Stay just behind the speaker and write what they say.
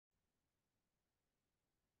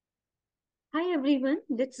Hi everyone,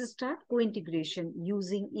 let's start co-integration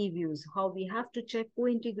using Eviews. How we have to check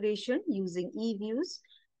co-integration using Eviews.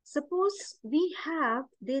 Suppose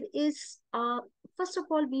there is, first of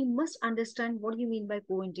all, we must understand what you mean by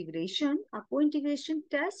co-integration. A co-integration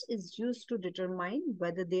test is used to determine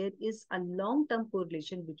whether there is a long-term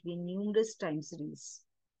correlation between numerous time series.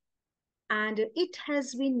 And it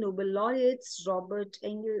has been Nobel laureates Robert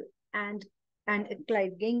Engel and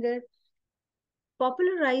Clyde Genger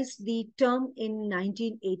popularized the term in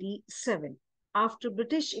 1987 after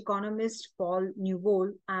British economist Paul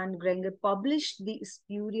Newbold and Granger published the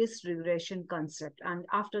spurious regression concept. And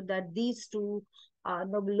after that, these two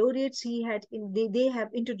Nobel laureates they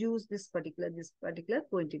have introduced this particular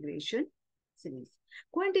co-integration series.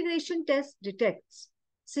 Co-integration test detects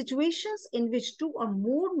situations in which two or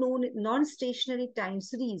more non-stationary time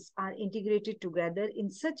series are integrated together in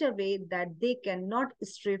such a way that they cannot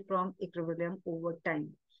stray from equilibrium over time.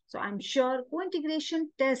 So I'm sure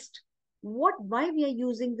co-integration test, why we are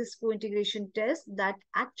using this co-integration test, that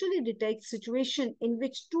actually detects situation in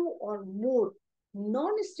which two or more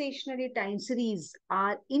non-stationary time series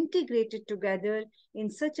are integrated together in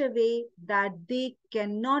such a way that they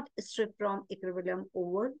cannot stray from equilibrium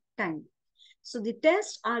over time. So the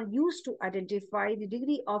tests are used to identify the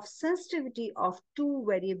degree of sensitivity of two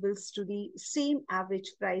variables to the same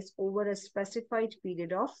average price over a specified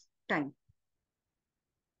period of time.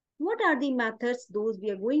 What are the methods those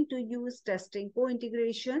we are going to use testing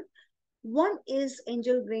co-integration? One is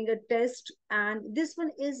Engel-Granger test, and this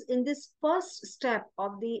one is in this first step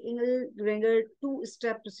of the Engel-Granger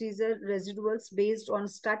two-step procedure. Residuals based on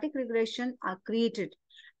static regression are created,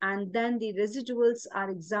 and then the residuals are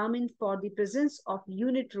examined for the presence of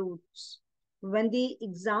unit roots. When the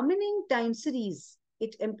examining time series,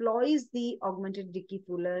 it employs the augmented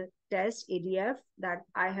Dickey-Fuller test, ADF, that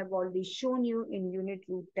I have already shown you in unit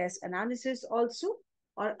root test analysis also,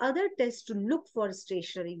 or other tests to look for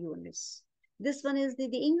stationary units. This one is the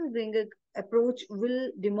Engel-Granger approach will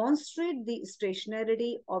demonstrate the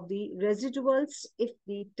stationarity of the residuals if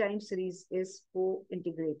the time series is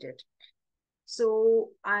co-integrated. So,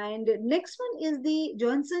 and next one is the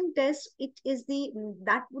Johnson test.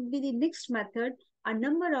 That would be the next method. A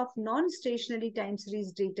number of non-stationary time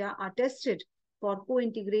series data are tested for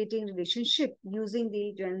co-integrating relationship using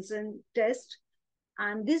the Johnson test,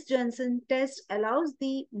 and this Johnson test allow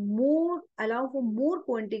for more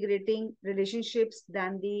co-integrating relationships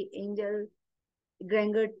than the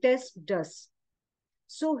Engel-Granger test does.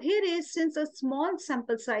 So here is, since a small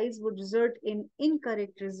sample size would result in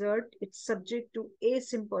incorrect result, it's subject to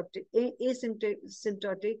asymptotic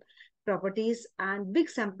properties and big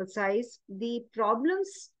sample size. The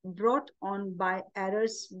problems brought on by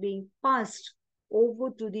errors being passed over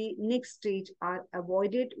to the next stage are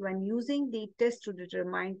avoided when using the test to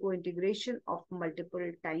determine co-integration of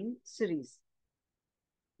multiple time series.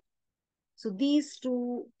 So these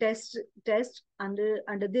two tests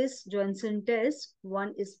under this Johnson test,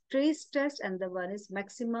 one is trace test and the one is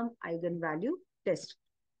maximum eigenvalue test.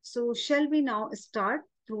 So shall we now start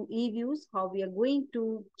through Eviews how we are going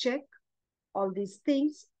to check all these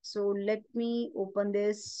things. So let me open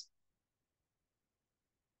this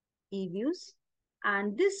Eviews,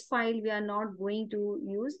 and this file we are not going to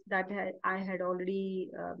use, that I had already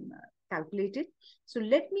calculated. So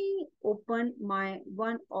let me open my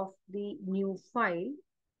one of the new file.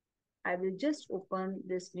 I will just open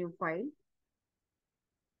this new file.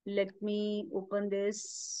 Let me open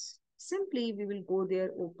this. Simply we will go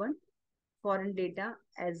there, open foreign data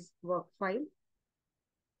as work file.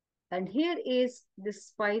 And here is,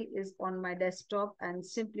 this file is on my desktop, and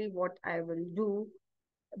simply what I will do,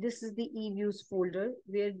 this is the Eviews folder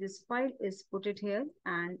where this file is put it here,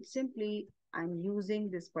 and simply I'm using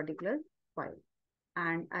this particular file,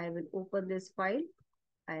 and I will open this file.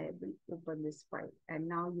 I will open this file, and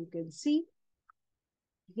now you can see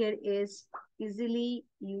here is easily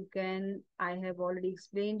you can, I have already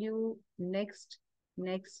explained you next,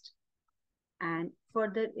 and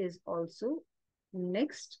further is also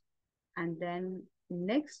next, and then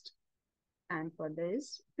next, and further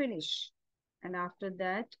is finish. And after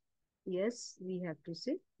that, yes, we have to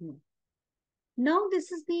say no. Now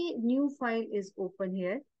this is the new file is open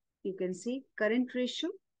here. You can see current ratio,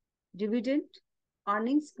 dividend,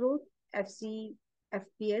 earnings growth, FC,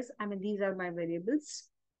 FPS. I mean, these are my variables.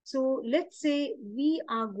 So let's say we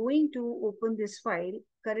are going to open this file,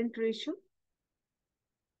 current ratio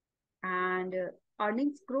and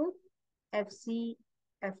earnings growth, FC,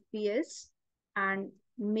 FPS, and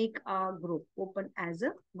make a group, open as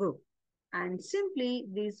a group. And simply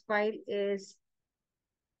this file is,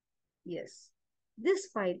 yes, this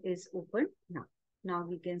file is open now. Now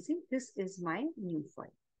we can see this is my new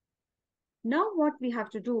file. Now what we have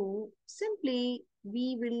to do, simply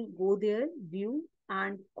we will go there, view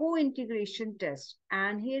and co-integration test.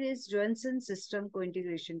 And here is Johnson system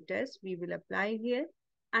co-integration test. We will apply here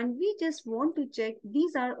and we just want to check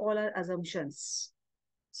these are all our assumptions.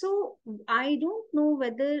 So I don't know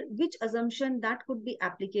whether which assumption that could be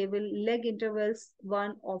applicable, leg intervals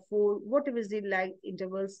 1 or 4, whatever is the leg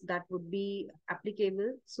intervals that would be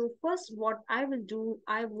applicable. So first what I will do,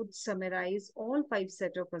 I would summarize all 5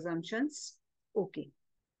 set of assumptions. Okay.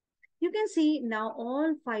 You can see now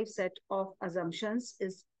all 5 set of assumptions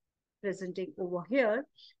is presenting over here.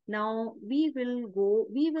 Now we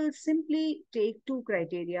will simply take 2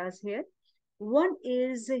 criterias here. One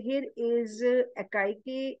is here is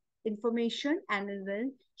Akaike information and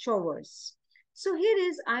then showers. So here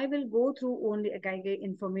is, I will go through only Akaike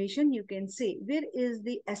information. You can see where is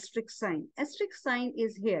the asterisk sign. Asterisk sign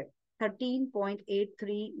is here,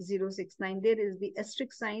 13.83069. There is the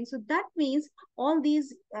asterisk sign. So that means all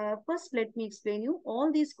these, first let me explain you,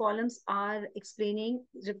 all these columns are explaining,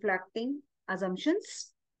 reflecting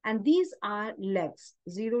assumptions. And these are legs,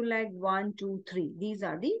 0 leg, 1, 2, 3. These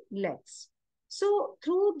are the legs. So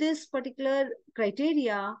through this particular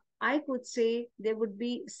criteria, I could say there would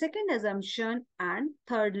be second assumption and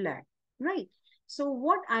third leg, right? So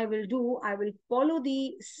what I will do, I will follow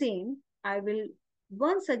the same. I will,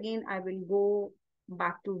 once again, I will go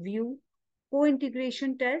back to view,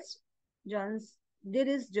 co-integration test. There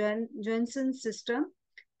is Johnson system.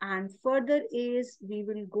 And further is, we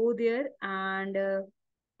will go there and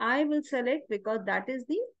I will select because that is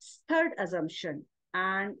the third assumption.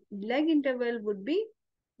 And leg interval would be,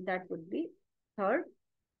 that would be third.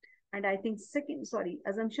 And I think second, sorry,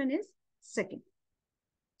 assumption is second.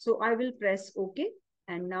 So I will press OK.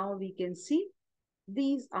 And now we can see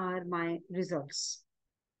these are my results.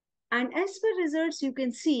 And as per results, you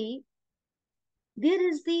can see there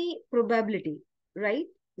is the probability, right?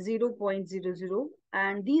 0.00.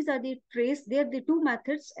 And these are the trace. They are the 2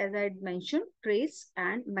 methods, as I had mentioned, trace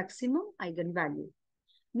and maximum eigenvalue.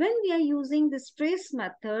 When we are using this trace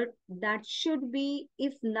method, that should be,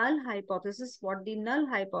 if null hypothesis, what the null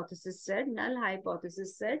hypothesis said,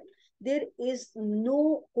 there is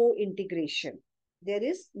no co-integration. There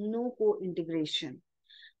is no co-integration.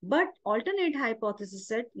 But alternate hypothesis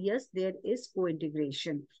said, yes, there is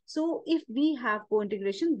co-integration. So if we have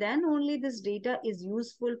co-integration, then only this data is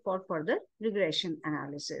useful for further regression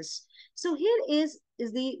analysis. So here is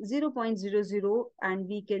the 0.00, and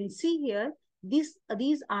we can see here, these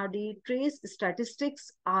are the trace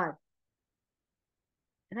statistics are,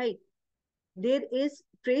 right? There is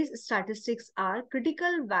trace statistics are,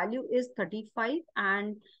 critical value is 35,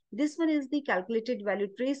 and this one is the calculated value,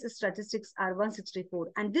 trace statistics are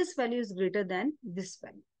 164, and this value is greater than this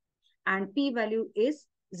value, and p value is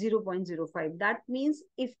 0.05. That means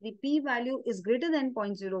if the p value is greater than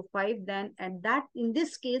 0.05, then and that in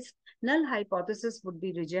this case null hypothesis would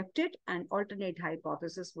be rejected and alternate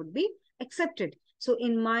hypothesis would be accepted. So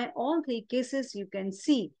in my all 3 cases, you can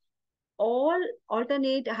see all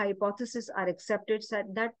alternate hypotheses are accepted. So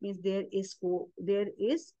that means there is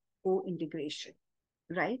co-integration,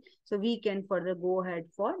 right? So we can further go ahead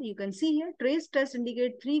for, you can see here, trace test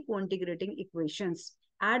indicate 3 co-integrating equations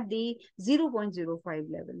at the 0.05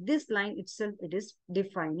 level. This line itself, it is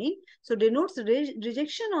defining. So denotes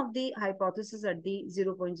rejection of the hypothesis at the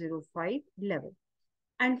 0.05 level.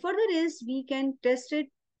 And further is, we can test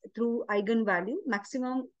it through eigenvalue,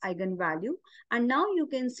 maximum eigenvalue. And now you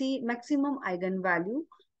can see maximum eigenvalue.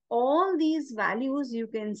 All these values you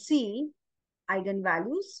can see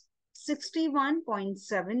eigenvalues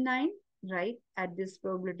 61.79, right? At this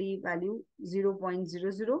probability value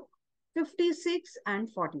 0.00, 56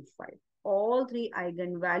 and 45. All 3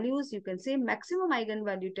 eigenvalues, you can say maximum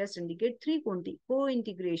eigenvalue test indicate 3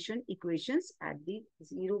 co-integration equations at the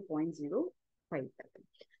 0.05 level.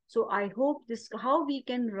 So I hope this, how we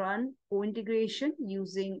can run co-integration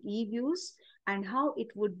using Eviews and how it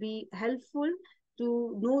would be helpful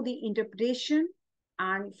to know the interpretation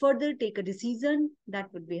and further take a decision,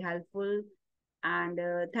 that would be helpful. And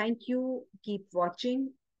thank you. Keep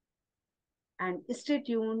watching and stay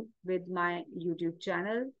tuned with my YouTube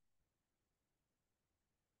channel.